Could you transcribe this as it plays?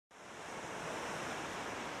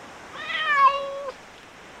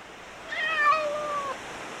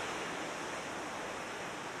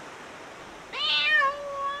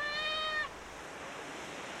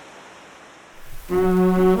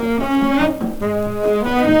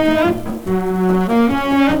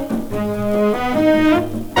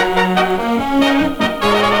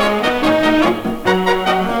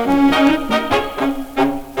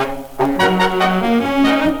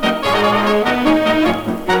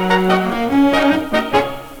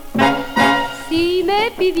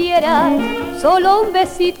Solo un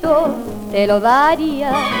besito te lo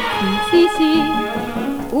daría, sí, sí,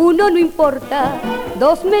 uno no importa,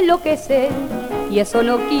 dos me enloquece y eso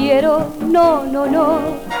no quiero, no, no, no.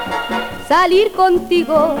 Salir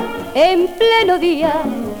contigo en pleno día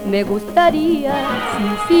me gustaría, sí,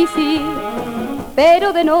 sí, sí,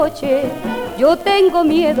 pero de noche yo tengo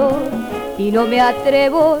miedo y no me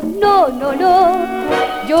atrevo, no, no, no.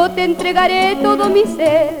 Yo te entregaré todo mi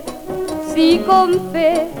ser, si con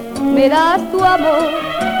fe me das tu amor,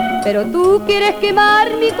 pero tú quieres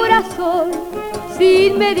quemar mi corazón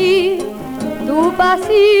sin medir tu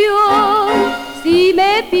pasión. Si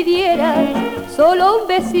me pidieras solo un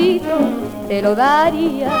besito, te lo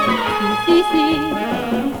daría, sí, sí, sí.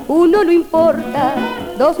 Uno no importa,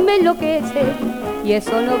 dos me enloquece y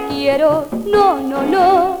eso no quiero, no, no,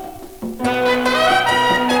 no.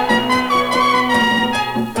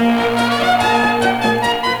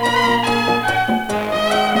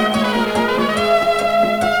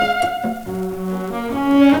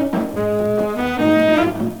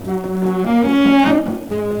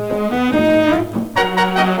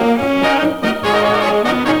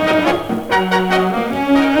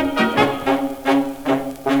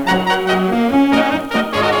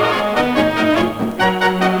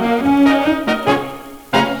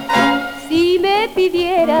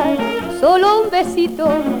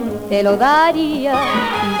 Te lo daría,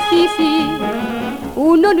 sí, sí,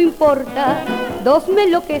 uno no importa, dos me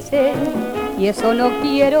enloquece y eso no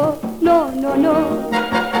quiero, no, no, no.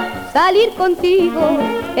 Salir contigo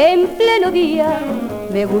en pleno día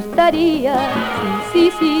me gustaría, sí,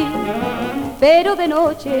 sí, sí, pero de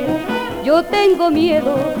noche yo tengo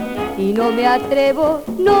miedo y no me atrevo,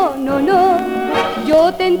 no, no, no.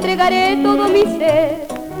 Yo te entregaré todo mi ser,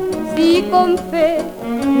 si con fe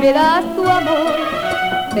me das tu amor,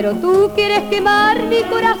 pero tú quieres quemar mi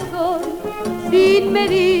corazón sin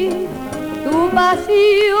medir tu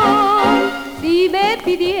pasión. Si me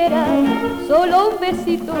pidieras solo un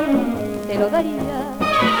besito, te lo daría,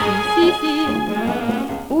 sí, sí,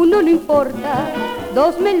 uno no importa,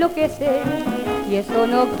 dos me enloquece y eso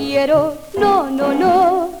no quiero, no, no,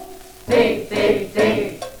 no. Sí, sí,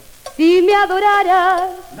 sí. Si me adoraras,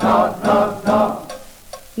 no, no, no,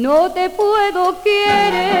 no te puedo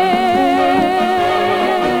querer.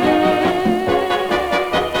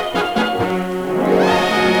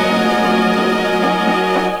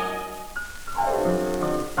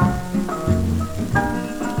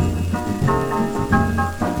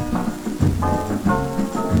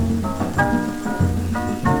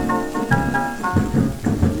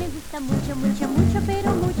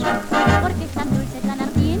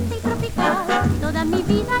 Mi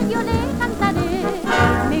vida yo le cantaré.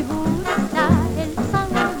 Me gusta el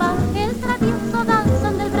samba, el travieso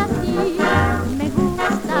danzón del Brasil. Me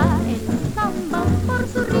gusta el samba por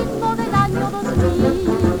su ritmo del año 2000.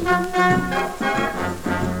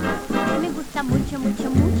 Me gusta mucho, mucho,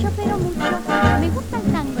 mucho, pero mucho. Me gusta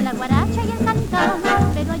el tango, la guaracha y el cantón,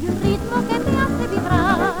 pero hay un ritmo que me hace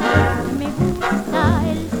vibrar. Me gusta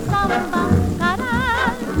el samba,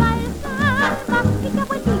 caramba, el samba, y que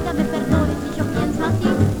abuelita me perdone si yo pienso así,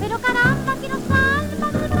 pero caramba que nos salva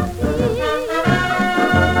del Brasil.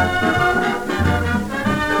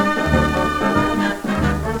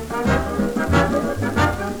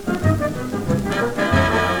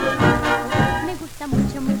 Me gusta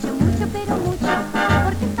mucho, mucho, mucho, pero mucho,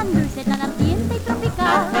 porque es tan dulce, tan ardiente y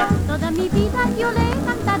tropical. Toda mi vida yo le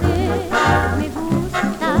cantaré. Me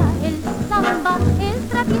gusta el samba, el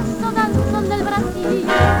travieso danzón del Brasil.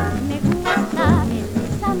 Me gusta el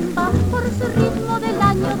samba por su ritmo del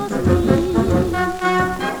año 2000.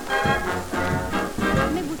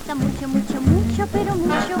 Me gusta mucho, mucho, mucho, pero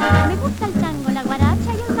mucho. Me gusta el tango, la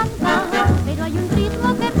guaracha y el cantón, pero hay un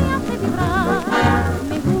ritmo que me hace vibrar.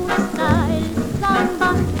 Me gusta el samba,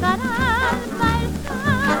 caramba, el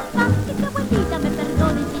samba, y que abuelita me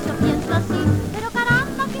perdone si yo pienso así, pero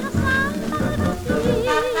caramba que nos salva del Brasil.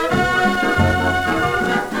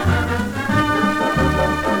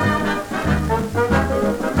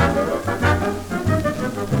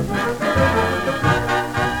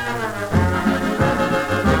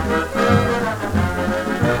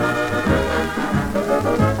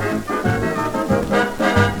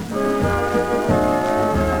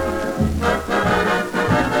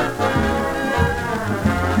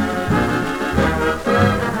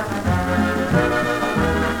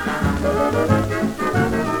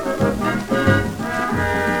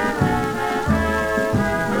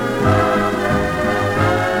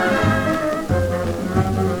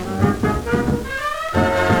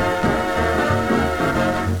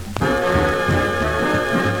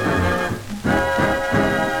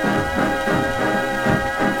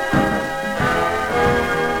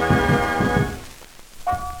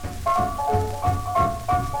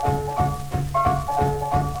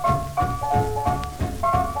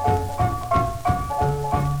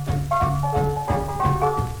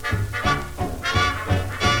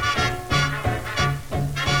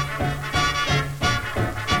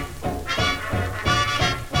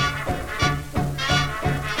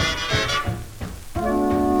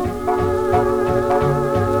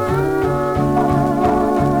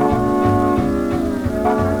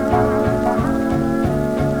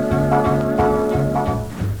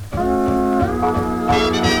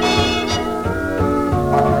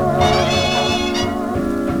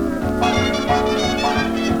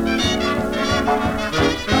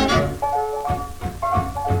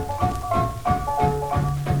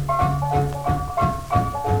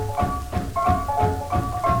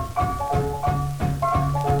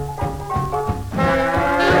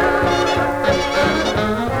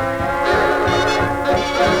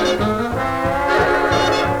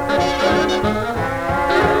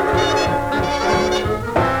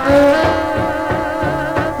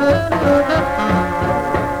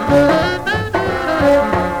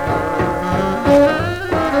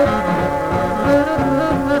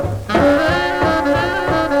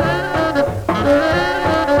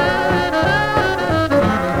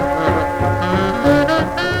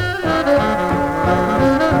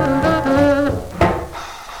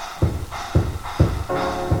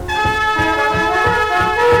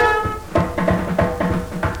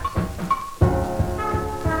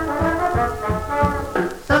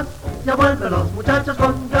 Ya vuelven los muchachos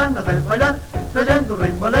con ganas de bailar, trayendo un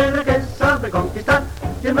ritmo alegre que sabe conquistar.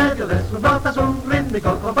 Y en medio de sus notas un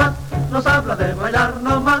rítmico compás nos habla de bailar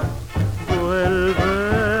nomás. Vuelven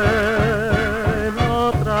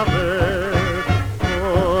otra vez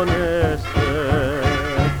con este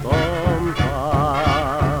compás.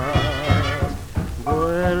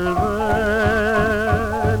 Vuelven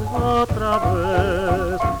otra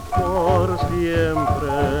vez por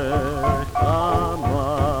siempre jamás.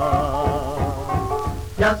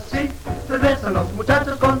 Y así regresan los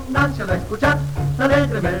muchachos con ansia de escuchar la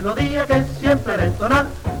alegre melodía que siempre era entonar.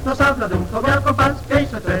 Nos habla de un jovial compás que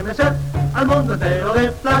hizo estremecer al mundo entero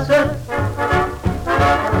de placer.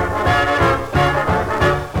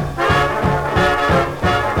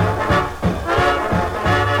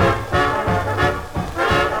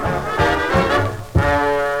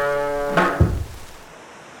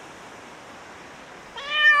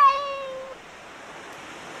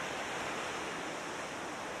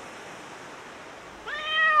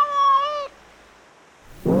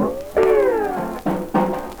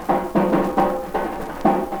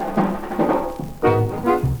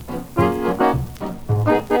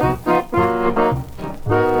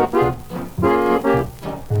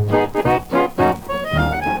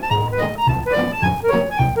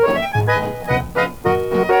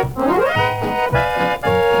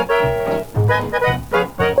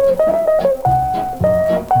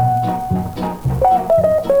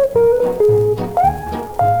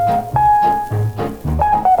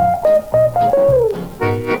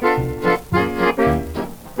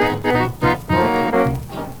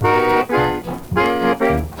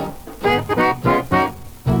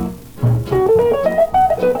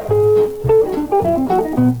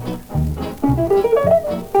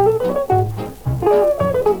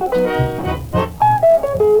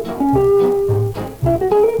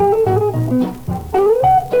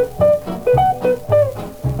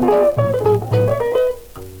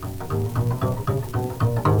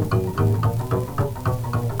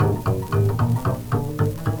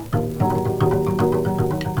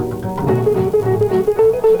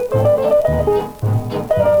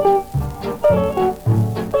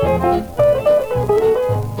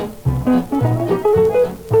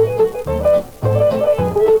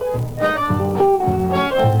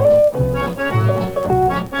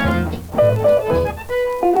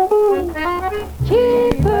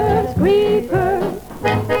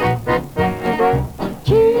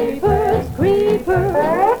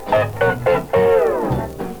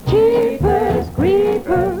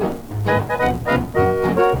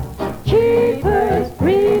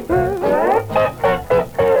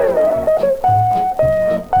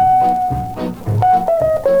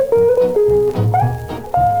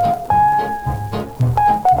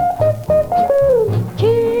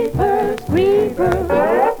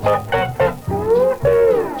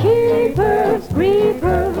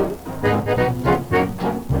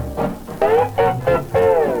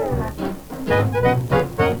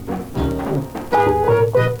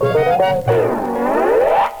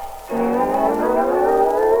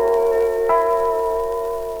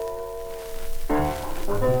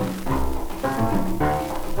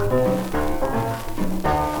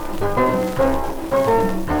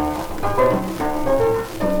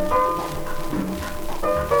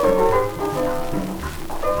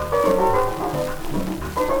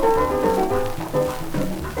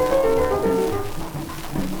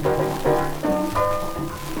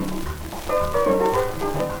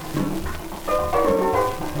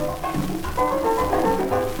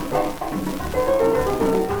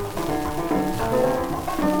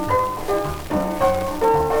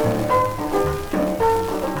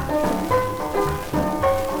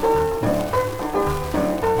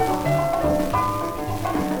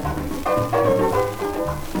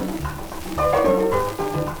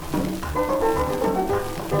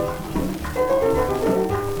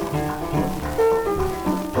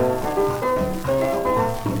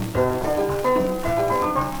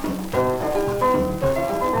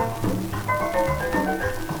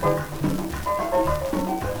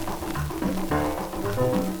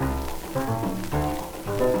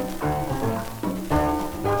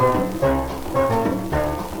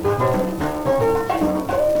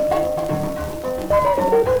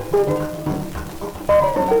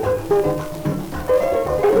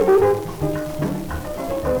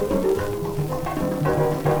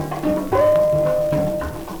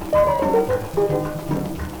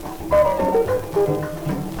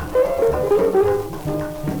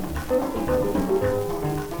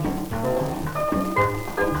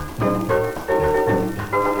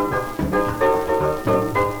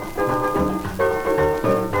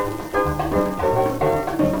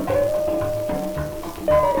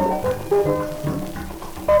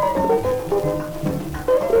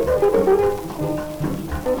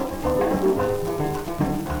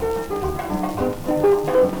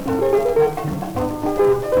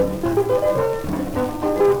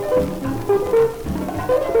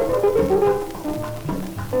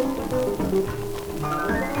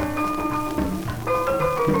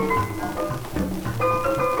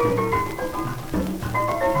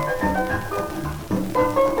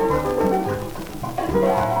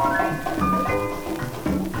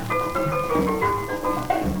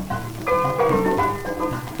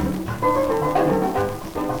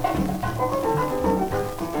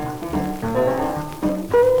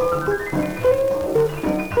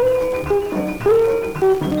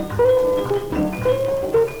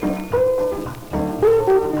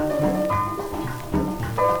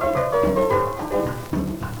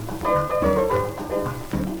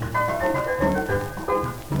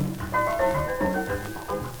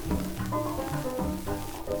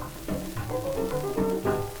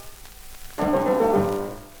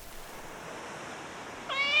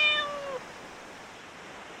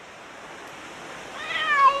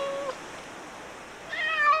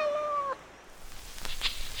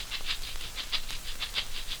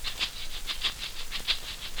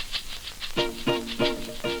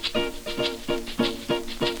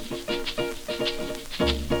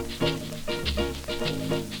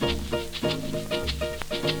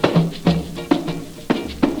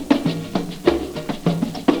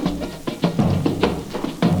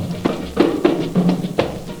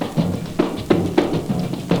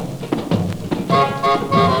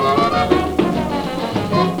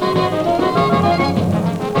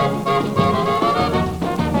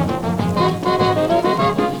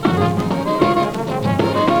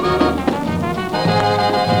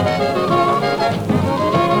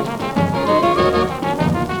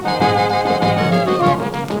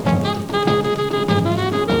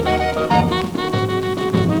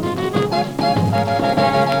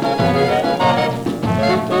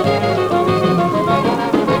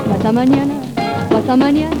 pasa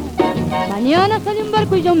mañana, mañana sale un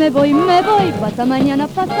barco y yo me voy, pasa mañana,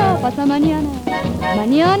 pasa mañana,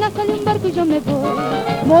 mañana sale un barco y yo me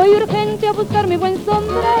voy urgente a buscar mi buen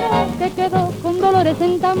sombrero, que quedó con dolores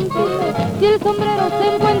en Tampico, si el sombrero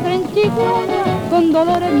se encuentra en Chihuahua, con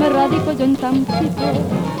dolores me radico yo en Tampico.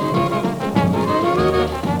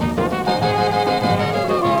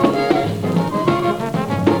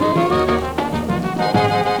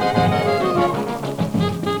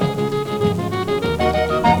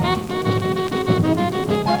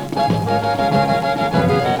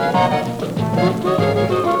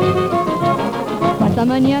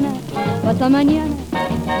 Pasa mañana,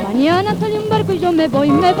 mañana sale un barco y yo me voy,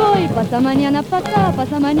 pasa mañana,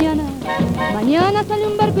 pasa mañana, mañana sale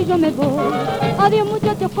un barco y yo me voy. Adiós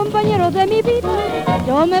muchachos, compañeros de mi vida,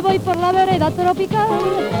 yo me voy por la vereda tropical,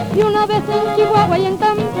 y una vez en Chihuahua y en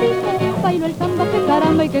Tampico, bailo el samba que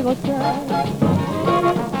caramba hay que gozar.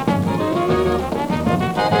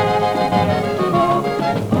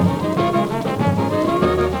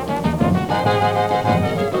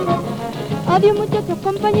 Adiós muchachos,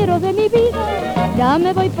 compañeros de mi vida, ya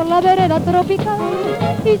me voy por la vereda tropical,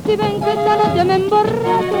 y si ven que esta noche me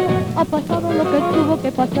emborracho, ha pasado lo que tuvo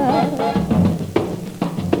que pasar.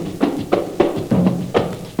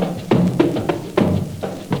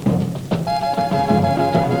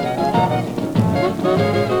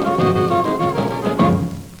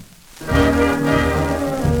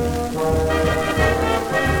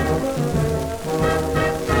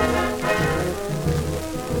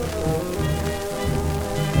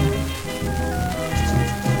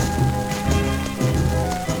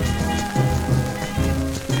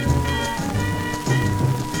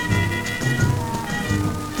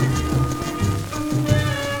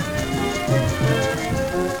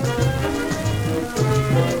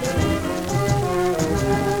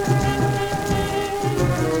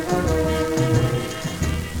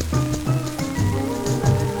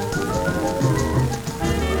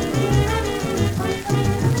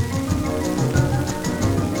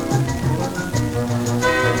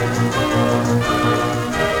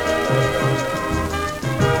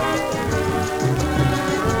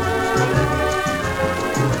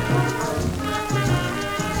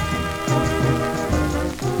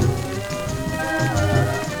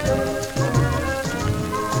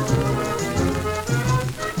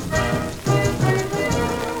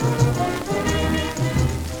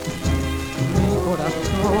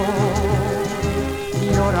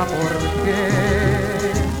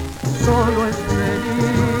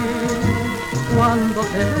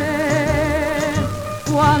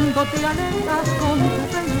 Cuando te alejas con tu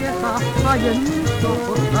belleza, hay en mis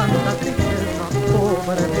ojos tanta tristeza,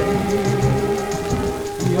 pobre de mí,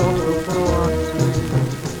 yo sufro así.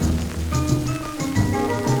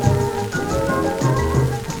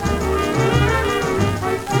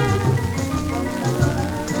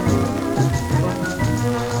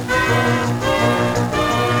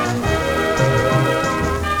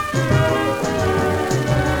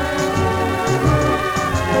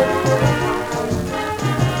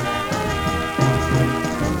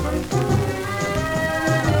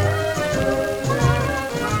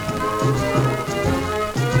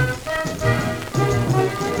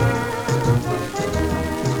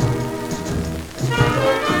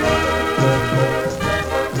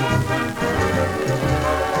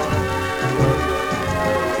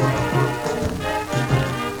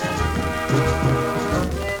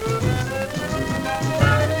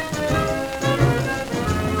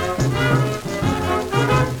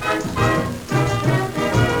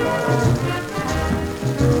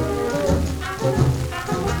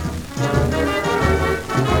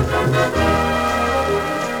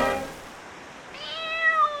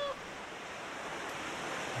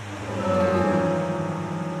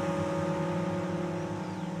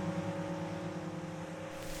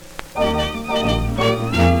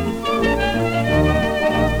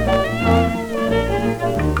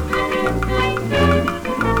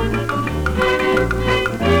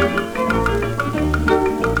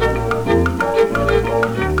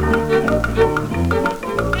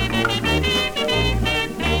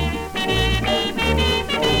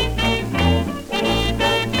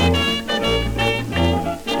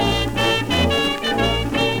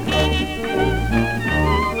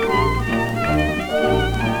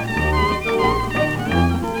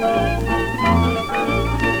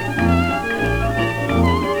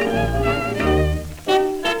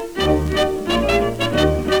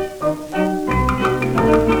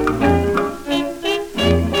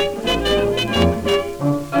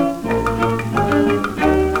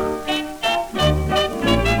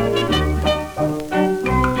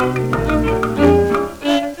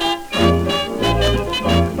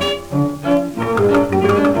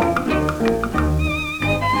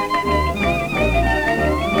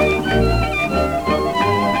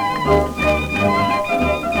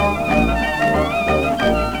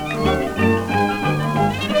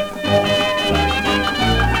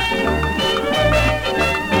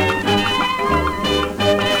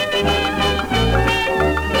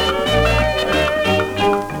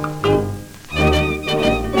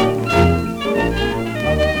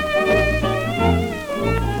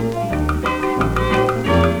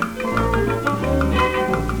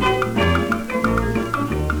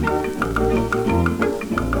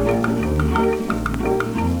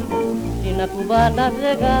 gana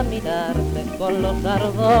llega a mirarte con los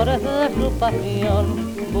ardores de su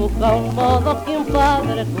pasión. Busca un modo que un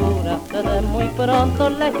padre cura te dé muy pronto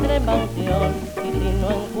la extrema unción. Y si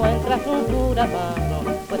no encuentras un cura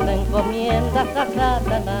mano, pues te encomiendas a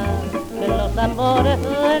Satanás. En los amores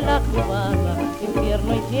de la cubana,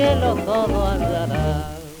 infierno y cielo todo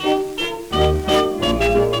hallarás.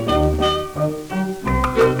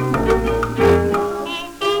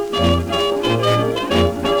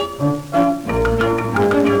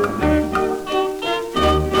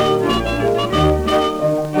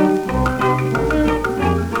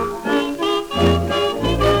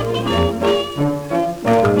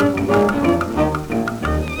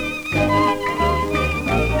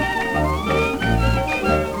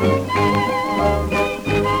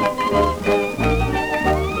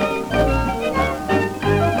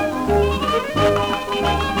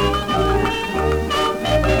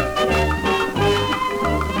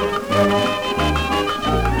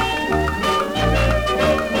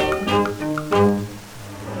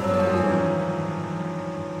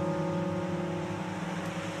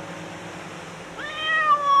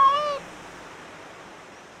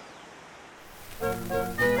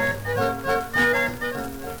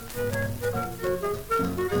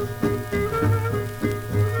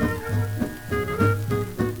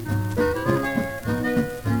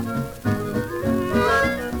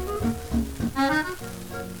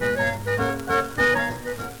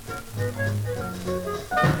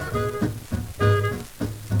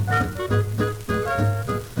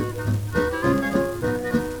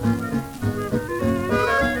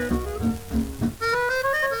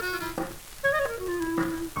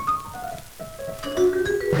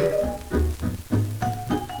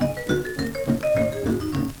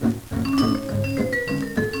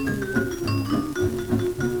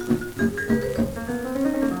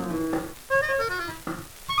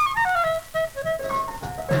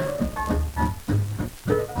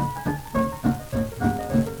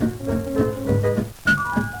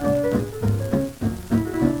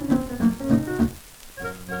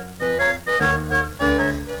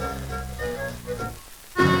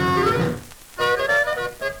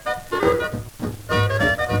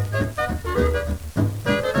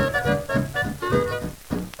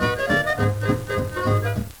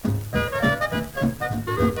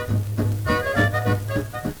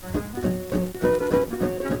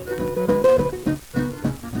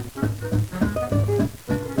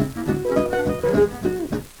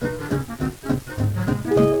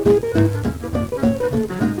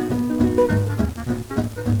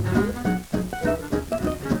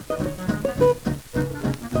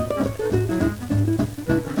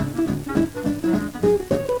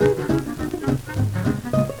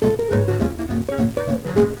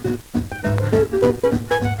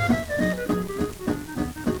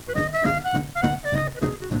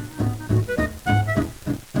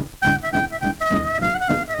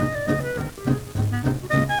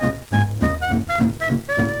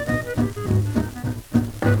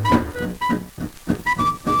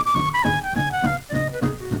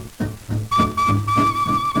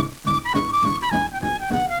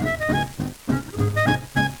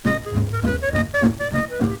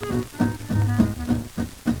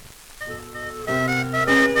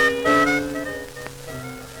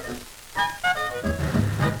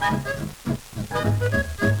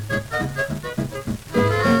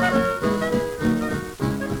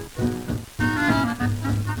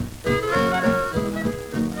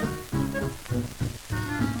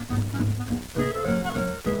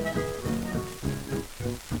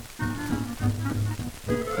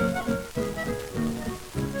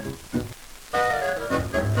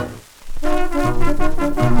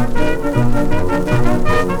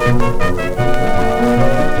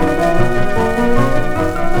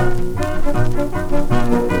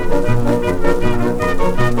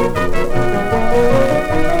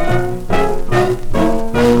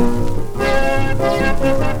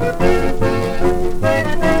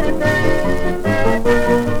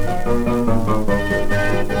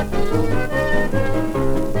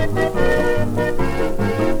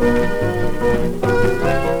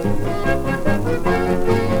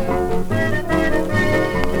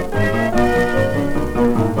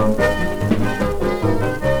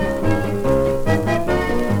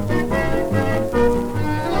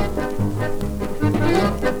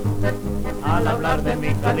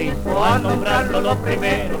 Jalisco, a nombrarlo lo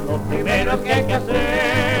primero que hay que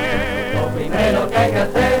hacer. Lo primero que hay que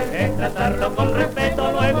hacer es tratarlo con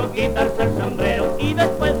respeto, luego quitarse el sombrero y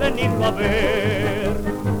después venirlo a ver.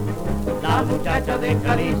 La las muchachas de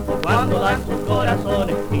Jalisco cuando dan sus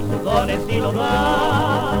corazones y sus dones y lo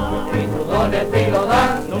dan, y sus dones y lo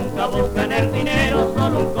dan. Nunca buscan el dinero,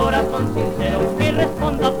 solo un corazón sincero que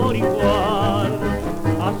responda por igual.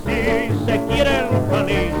 Así se quiere en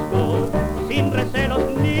Jalisco, sin recelos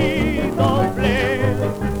ni doblez.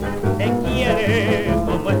 Se quiere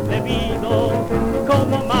como es debido,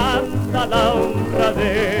 como manda la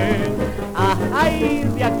honradez. Ay,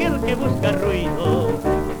 de aquel que busca ruido,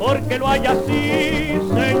 porque lo hay así,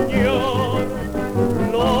 señor.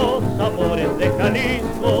 Los amores de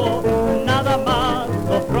Jalisco, nada más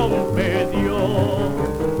los rompe Dios.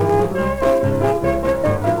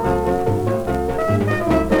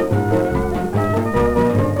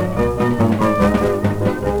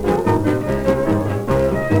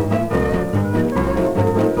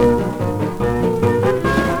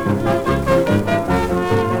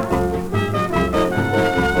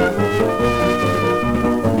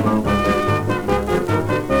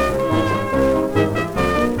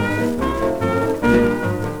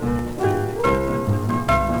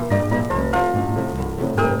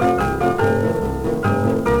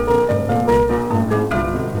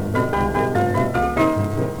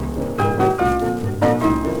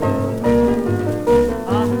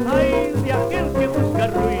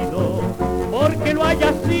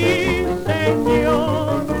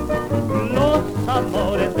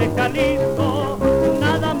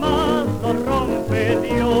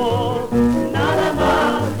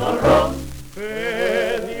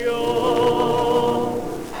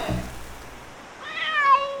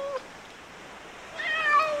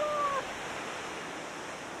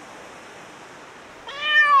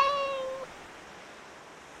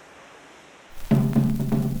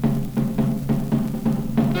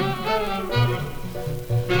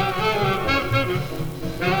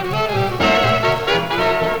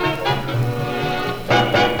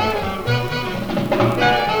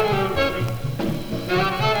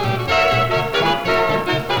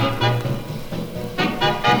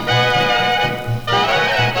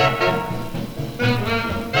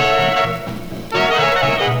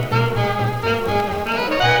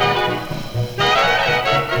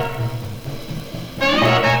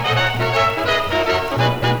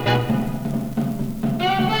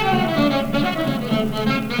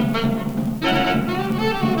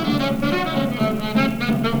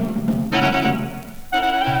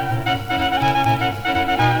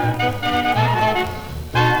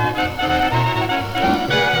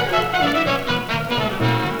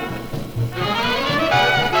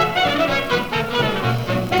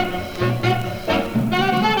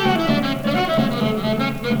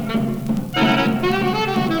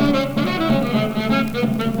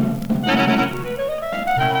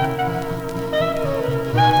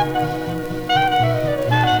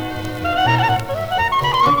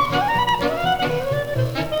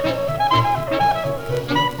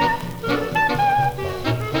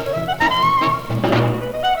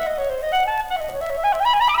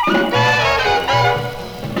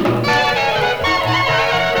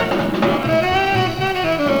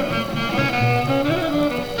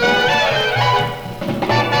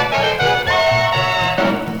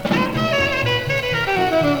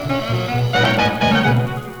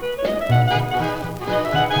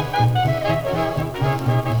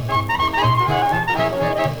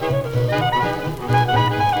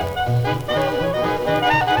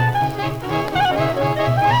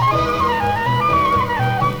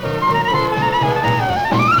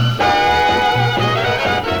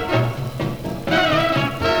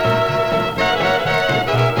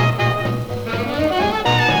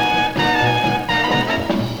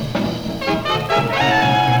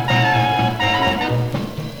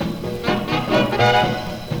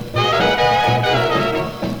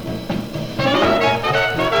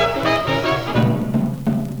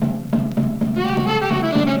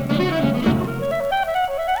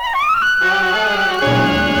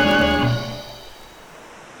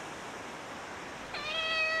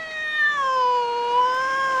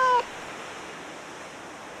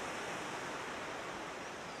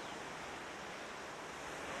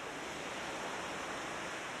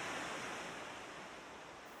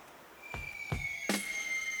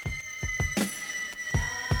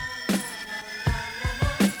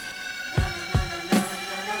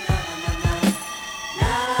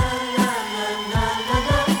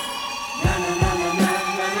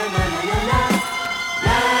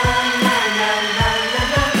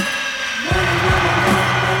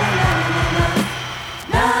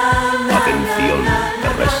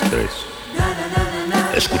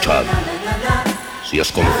 Escuchad, si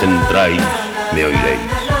os concentráis, me oiréis.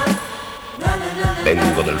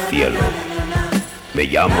 Vengo del cielo, Me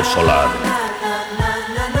llamo Solar,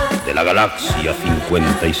 de la galaxia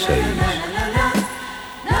 56.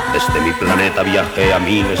 Desde mi planeta viajé a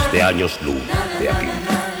miles de años luz de aquí.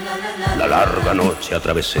 La larga noche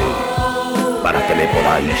atravesé para que me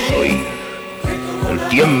podáis oír. El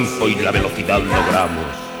tiempo y la velocidad logramos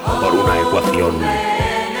por una ecuación,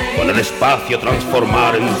 con el espacio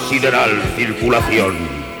transformar en sideral circulación.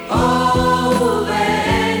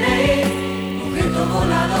 Objeto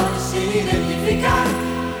volador sin identificar.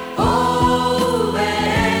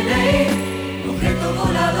 Objeto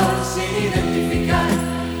volador sin identificar.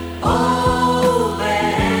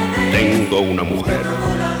 Tengo una mujer,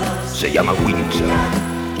 se llama Winter.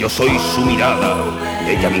 Yo soy su mirada,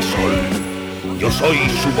 ella mi sol. Yo soy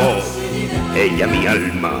su voz, ella mi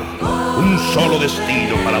alma. Un solo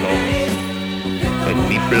destino para dos. En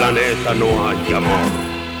mi planeta no hay amor.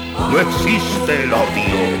 No existe el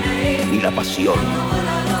odio ni la pasión.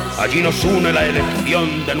 Allí nos une la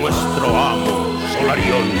elección de nuestro amo,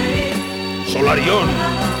 Solarión. Solarión,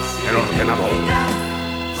 el ordenador.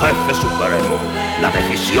 Jefe supremo, la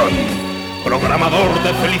decisión. Programador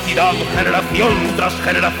de felicidad, generación tras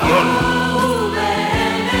generación.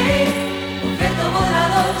 Objeto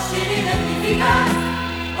volador sin identificar.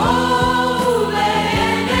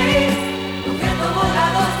 Objeto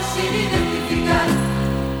volador sin identificar.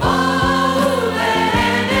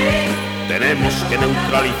 Tenemos que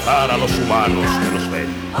neutralizar a los humanos que nos ven.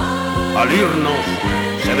 Al irnos,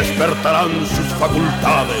 se despertarán sus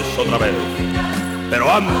facultades otra vez.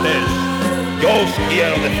 Pero antes, yo os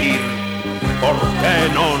quiero decir, ¿por qué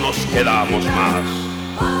no nos quedamos más?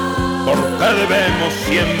 ¿Por qué debemos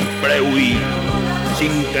siempre huir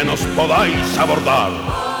sin que nos podáis abordar?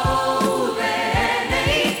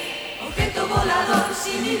 Objeto volador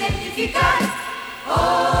sin identificar.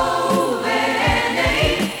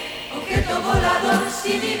 Objeto volador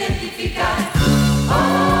sin identificar.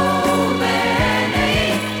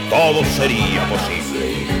 Todo sería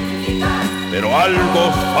posible, pero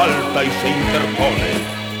algo falta y se interpone.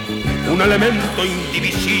 Un elemento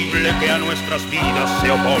indivisible que a nuestras vidas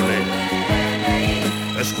se opone.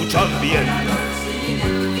 Escuchad bien,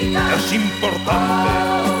 es importante.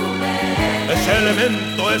 Ese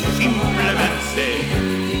elemento es simplemente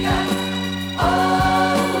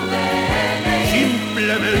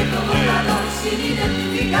Objeto volador sin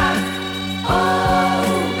identificar.